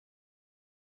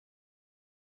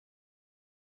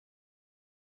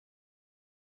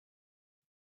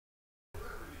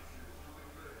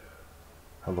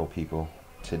Hello people,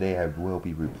 today I will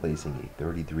be replacing a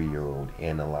 33-year-old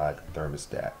analog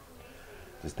thermostat.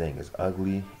 This thing is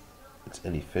ugly, it's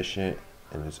inefficient,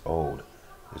 and it's old.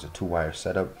 There's a 2-wire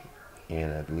setup,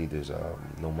 and I believe there's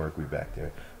no mercury back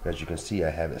there. As you can see, I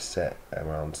have it set at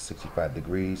around 65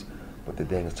 degrees, but the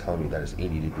thing is telling me that it's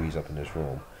 80 degrees up in this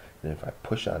room. And if I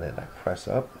push on it and I press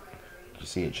up, you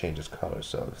see it changes color.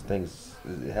 So this thing,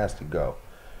 it has to go.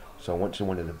 So I went to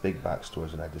one of the big box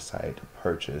stores and I decided to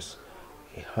purchase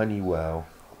a Honeywell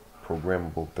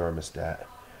Programmable Thermostat.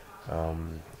 I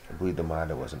believe the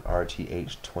model was an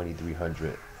RTH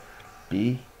 2300B.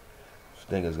 This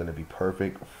thing is going to be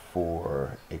perfect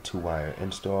for a 2-wire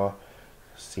install.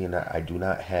 Seeing that I do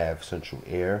not have central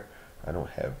air, I don't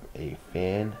have a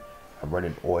fan, I'm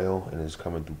running oil and it's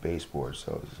coming through baseboard,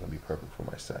 so this is going to be perfect for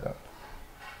my setup.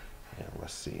 And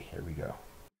let's see, here we go.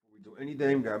 Before we do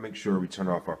anything, we got to make sure we turn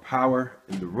off our power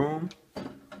in the room.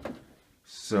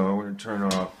 So I'm going to turn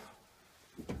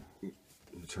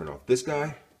off this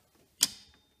guy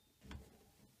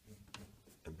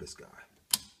and this guy.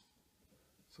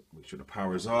 So make sure the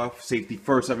power is off. Safety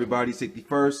first, everybody. Safety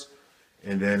first.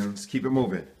 And then let's keep it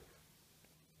moving.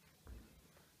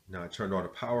 Now I turned all the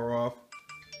power off.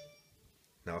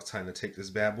 Now it's time to take this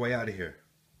bad boy out of here.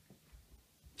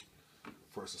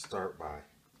 First, I'll start by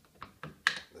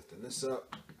lifting this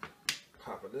up,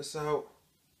 popping this out.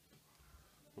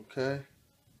 Okay.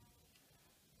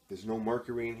 There's no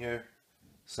mercury in here.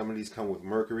 Some of these come with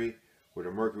mercury. Where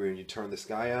the mercury, when you turn this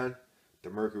guy on, the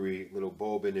mercury little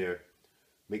bulb in there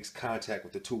makes contact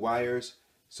with the 2 wires,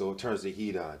 so it turns the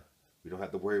heat on. We don't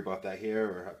have to worry about that here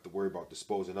or have to worry about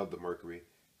disposing of the mercury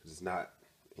because it's not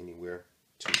anywhere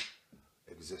to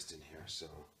exist in here. So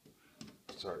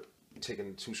start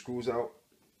taking the 2 screws out.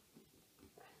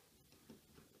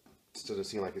 It doesn't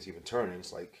seem like it's even turning.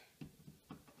 It's like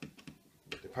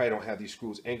they probably don't have these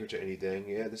screws anchored to anything.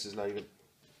 Yeah, this is not even.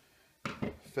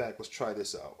 In fact, let's try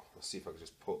this out. Let's see if I can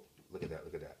just pull. Look at that.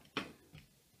 Look at that.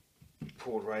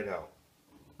 Pulled right out.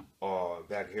 Oh,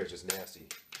 back here is just nasty.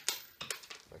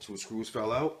 My 2 screws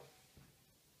fell out.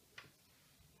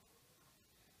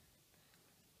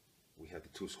 We have the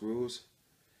 2 screws.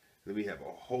 Then we have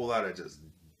a whole lot of just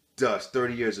dust.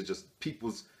 30 years of just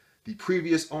the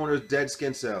previous owner's dead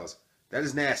skin cells. That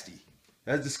is nasty.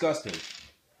 That's disgusting.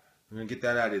 I'm going to get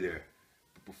that out of there.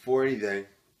 But before anything,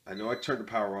 I know I turned the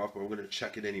power off, but I'm going to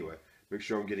check it anyway. Make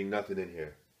sure I'm getting nothing in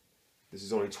here. This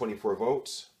is only 24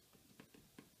 volts.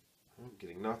 I'm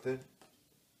getting nothing.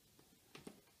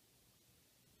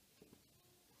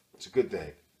 It's a good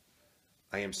thing.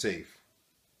 I am safe.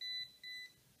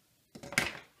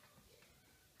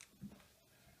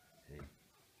 Hey,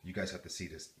 you guys have to see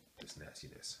this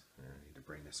nastiness. I need to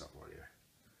bring this up on here.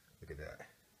 Look at that.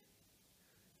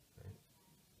 Right.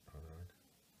 Hold on.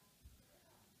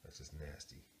 That's just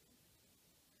nasty.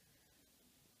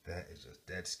 That is just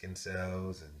dead skin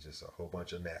cells and just a whole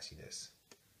bunch of nastiness.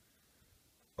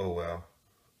 Oh well.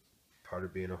 Part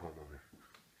of being a homeowner.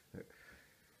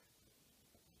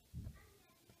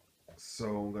 So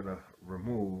I'm gonna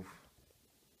remove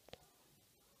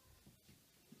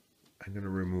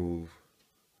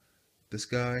this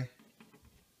guy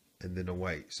and then the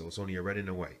white. So it's only a red and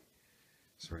a white.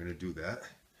 So we're gonna do that.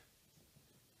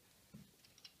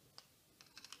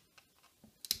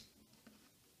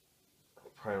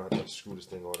 Probably don't have to screw this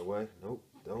thing all the way. Nope,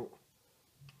 don't.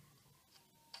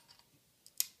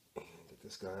 Get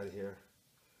this guy out of here.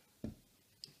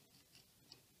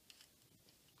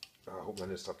 I hope none of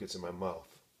this stuff gets in my mouth.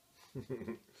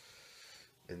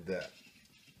 And that.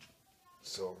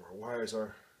 So our wires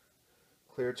are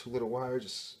clear. 2 little wires,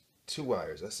 just 2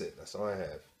 wires. That's it. That's all I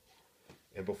have.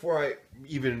 And before I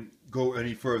even go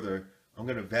any further, I'm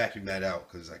going to vacuum that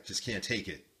out because I just can't take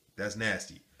it. That's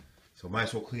nasty. So might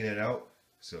as well clean it out.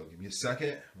 So give me a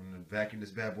second. I'm going to vacuum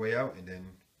this bad boy out and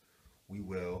then we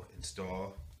will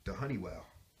install the Honeywell.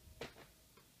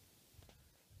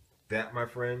 That, my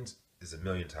friends, is a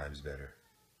million times better.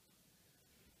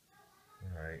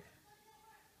 Alright.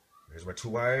 There's my 2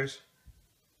 wires.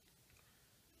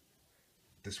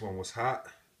 This one was hot.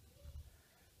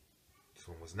 This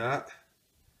one was not.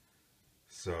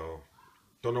 So,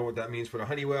 don't know what that means for the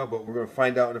Honeywell, but we're going to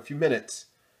find out in a few minutes.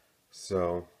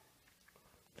 So,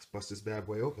 let's bust this bad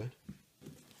boy open.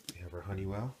 We have our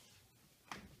Honeywell.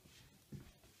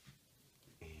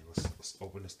 And let's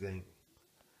open this thing.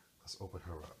 Let's open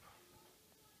her up.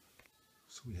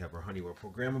 So we have our Honeywell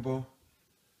Programmable.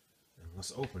 And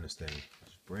let's open this thing.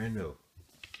 It's brand new.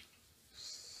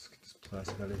 Let's get this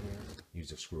plastic out of here.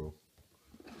 Use a screw.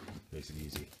 Makes it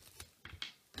easy.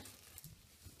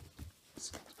 Let's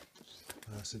get this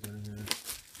plastic out of here.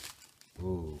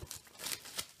 Ooh.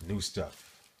 New stuff.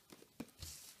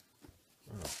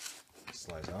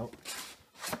 slides out.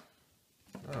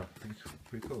 Oh,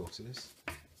 pretty cool. See this?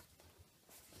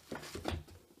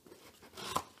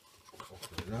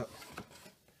 Open it up.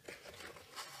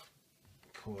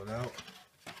 Pull it out.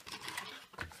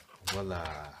 Voila.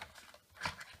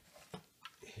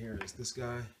 Here is this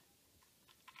guy.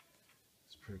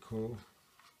 It's pretty cool.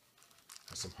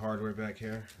 Got some hardware back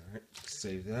here. Alright,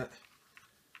 save that.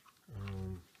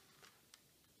 I'm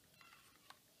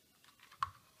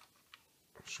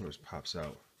sure this pops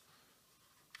out.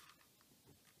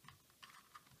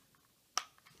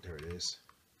 There it is.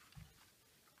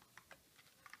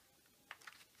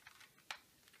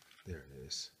 There it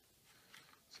is.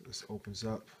 So this opens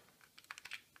up.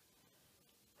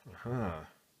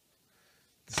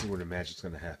 This is where the magic's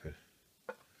going to happen.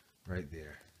 Right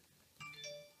there.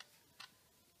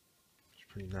 It's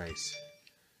pretty nice.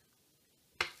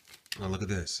 Now look at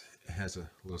this. It has a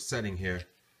little setting here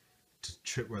to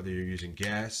trip whether you're using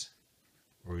gas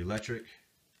or electric.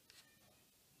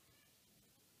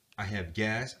 I have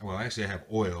gas. Well, actually I have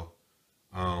oil.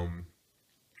 I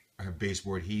have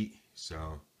baseboard heat.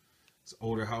 So it's an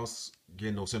older house.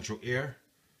 Getting no central air.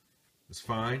 It's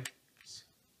fine.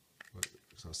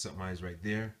 So I'll set mine right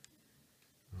there.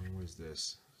 What is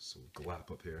this? Some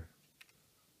glop up here.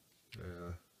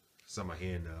 It's on my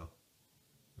hand now.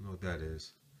 I don't know what that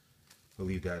is. I'll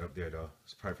leave that up there though.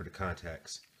 It's probably for the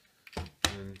contacts.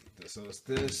 And so it's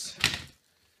this.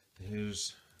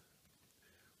 Here's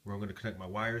where I'm going to connect my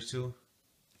wires to.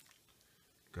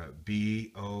 Got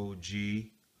B, O,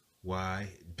 G, Y,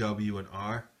 W, and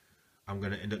R. I'm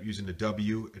going to end up using the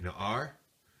W and the R.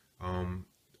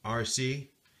 RC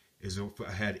is if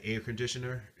I had air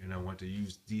conditioner and I want to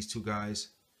use these two guys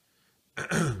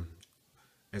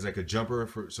as like a jumper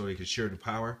so they could share the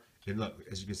power. And look,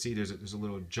 as you can see, there's a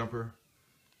little jumper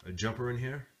in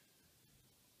here.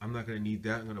 I'm not going to need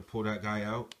that. I'm going to pull that guy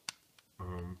out.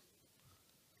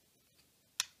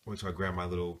 Wait till I grab my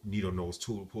little needle nose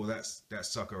tool to pull that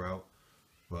sucker out.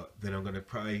 But then I'm going to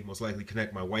probably most likely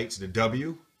connect my white to the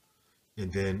W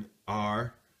and then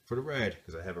R for the red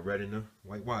because I have a red and a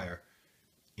white wire.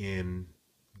 And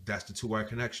that's the 2-wire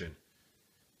connection.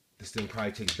 This thing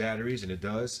probably takes batteries, and it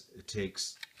does. It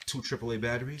takes 2 AAA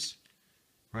batteries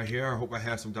right here. I hope I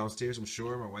have some downstairs. I'm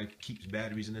sure my wife keeps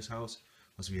batteries in this house.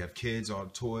 Once we have kids, all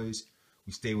the toys,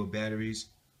 we stay with batteries.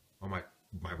 All my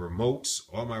remotes,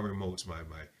 my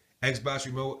Xbox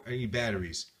remote, I need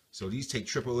batteries. So these take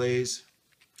AAAs,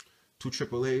 2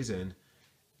 AAAs, and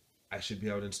I should be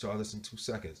able to install this in 2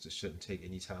 seconds. This shouldn't take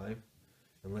any time.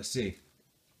 And let's see.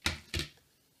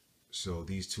 So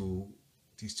these two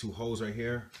holes right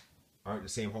here aren't the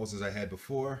same holes as I had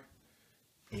before.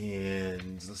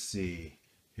 And let's see.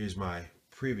 Here's my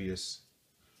previous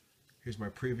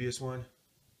one.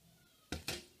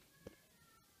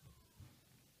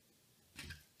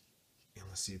 And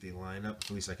let's see if they line up.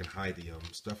 At least I can hide the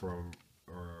stuff, or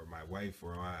my wife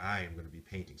or I am going to be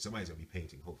painting. Somebody's going to be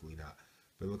painting. Hopefully not.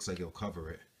 But it looks like it'll cover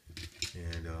it.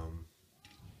 And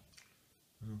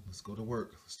let's go to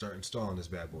work. Let's start installing this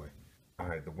bad boy.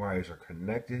 Alright, the wires are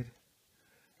connected.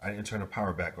 I didn't turn the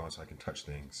power back on so I can touch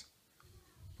things.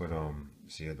 But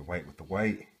see the white with the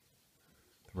white,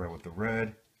 the red with the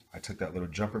red. I took that little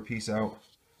jumper piece out.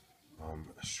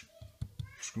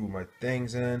 Screw my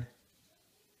things in.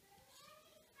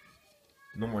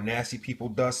 No more nasty people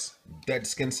dust, dead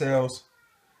skin cells.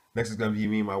 Next is gonna be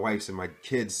me and my wife's and my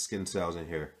kids' skin cells in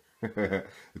here.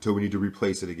 Until we need to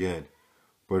replace it again.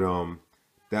 But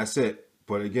that's it.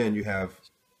 But again, you have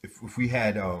if we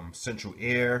had central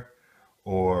air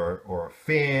or a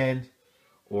fan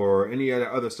or any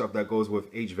other stuff that goes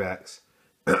with HVACs,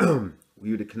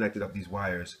 we would have connected up these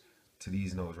wires to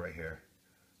these nodes right here.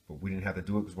 But we didn't have to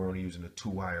do it because we're only using a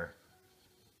two-wire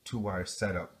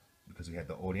setup because we had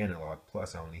the old analog.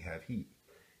 Plus, I only have heat.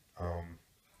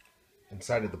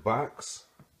 Inside of the box,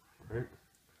 right?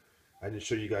 I didn't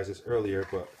show you guys this earlier,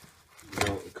 but you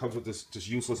know, it comes with this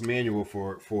useless manual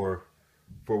for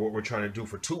what we're trying to do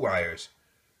for 2 wires.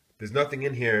 There's nothing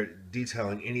in here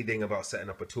detailing anything about setting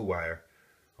up a 2-wire.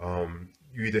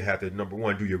 You either have to, number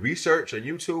one, do your research on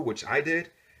YouTube, which I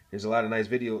did. There's a lot of nice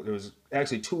videos. There was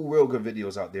actually 2 real good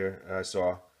videos out there I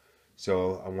saw.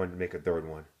 So I wanted to make a 3rd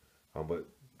one. But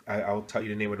I'll tell you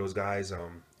the name of those guys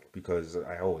because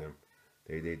I owe them.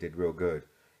 They did real good.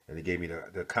 And they gave me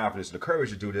the confidence and the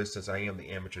courage to do this since I am the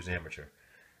amateur's amateur.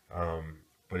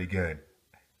 But again,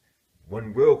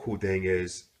 one real cool thing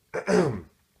is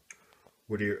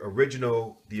where the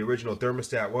original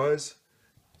thermostat was,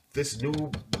 this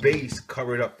new base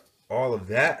covered up all of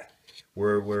that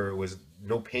where it was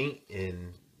no paint,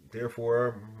 and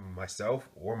therefore myself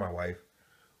or my wife,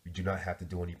 we do not have to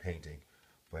do any painting.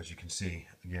 But as you can see,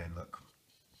 again, look,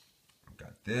 I've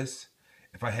got this.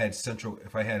 If I had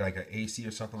like an AC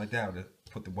or something like that, I would have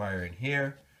put the wire in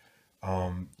here.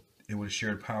 It would have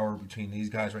shared power between these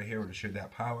guys right here. Would have shared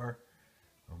that power.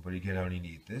 But again, I only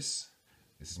need this.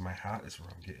 This is my hot. This is where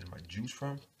I'm getting my juice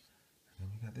from. And then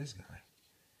we got this guy.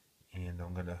 And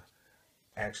I'm gonna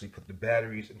actually put the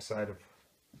batteries inside of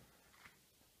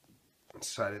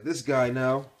this guy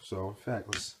now. So in fact,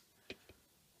 let's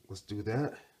do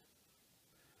that.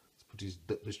 Let's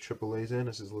put this AAA's in.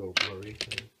 This is a little blurry.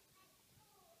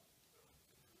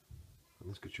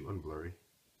 Let's get you unblurry.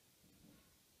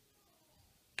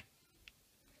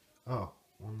 Oh,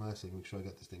 one last thing. Make sure I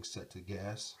got this thing set to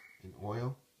gas and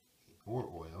oil, or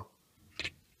oil,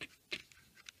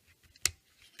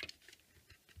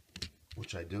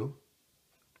 which I do.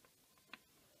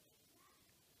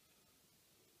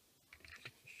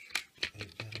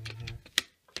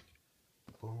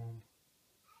 Boom.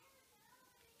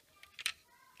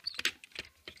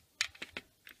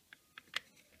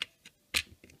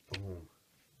 Boom.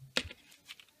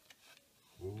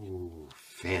 Ooh,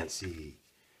 fancy.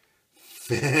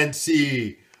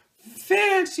 Fancy.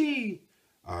 Fancy.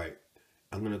 All right.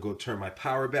 I'm going to go turn my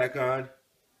power back on.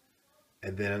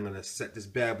 And then I'm going to set this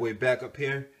bad boy back up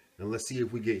here. And let's see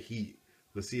if we get heat.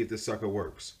 Let's see if this sucker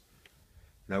works.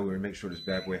 Now we're going to make sure this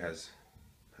bad boy has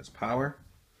power.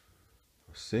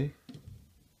 Let's see.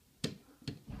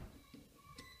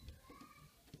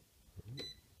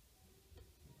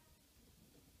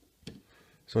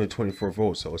 It's only 24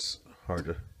 volts, so it's hard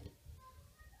to...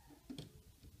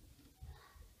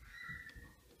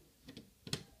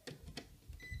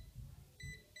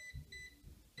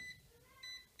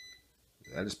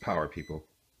 That is power, people.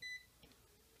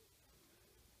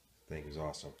 This thing is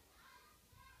awesome.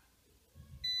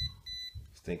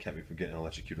 This thing can't be forgetting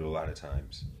electrocuted a lot of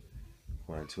times.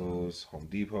 Klein Tools, Home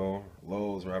Depot,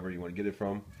 Lowe's, wherever you want to get it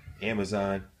from.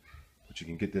 Amazon. But you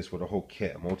can get this with a whole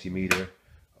kit, a multimeter,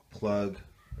 a plug.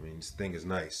 I mean, this thing is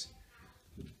nice.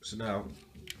 So now,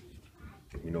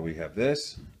 we know we have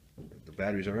this. The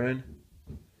batteries are in.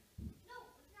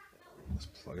 Let's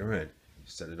plug her in.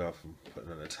 Set it off and put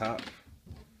it on the top.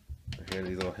 Right here,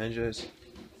 these little hinges.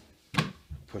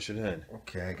 Push it in.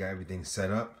 Okay, I got everything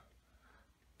set up.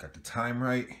 Got the time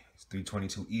right. It's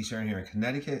 3:22 Eastern here in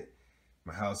Connecticut.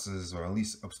 My house is, or at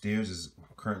least upstairs, is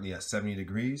currently at 70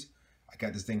 degrees. I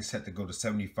got this thing set to go to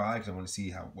 75 because I want to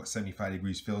see what 75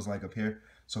 degrees feels like up here.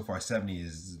 So far, 70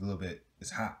 is a little bit,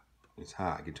 it's hot. It's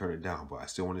hot. I can turn it down, but I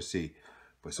still want to see.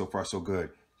 But so far, so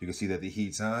good. You can see that the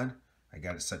heat's on. I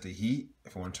got it set to heat.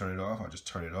 If I want to turn it off, I'll just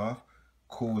turn it off.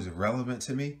 Cool is irrelevant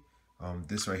to me.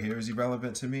 This right here is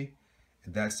irrelevant to me.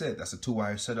 And that's it. That's a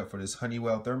 2-wire setup for this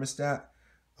Honeywell thermostat.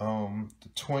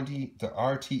 The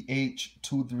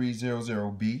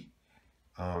RTH2300B.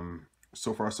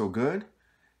 So far, so good.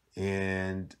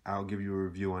 And I'll give you a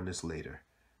review on this later.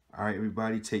 All right,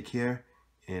 everybody, take care.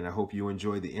 And I hope you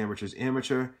enjoy the Amateur's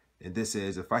Amateur. And this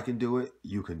is, if I can do it,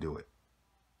 you can do it.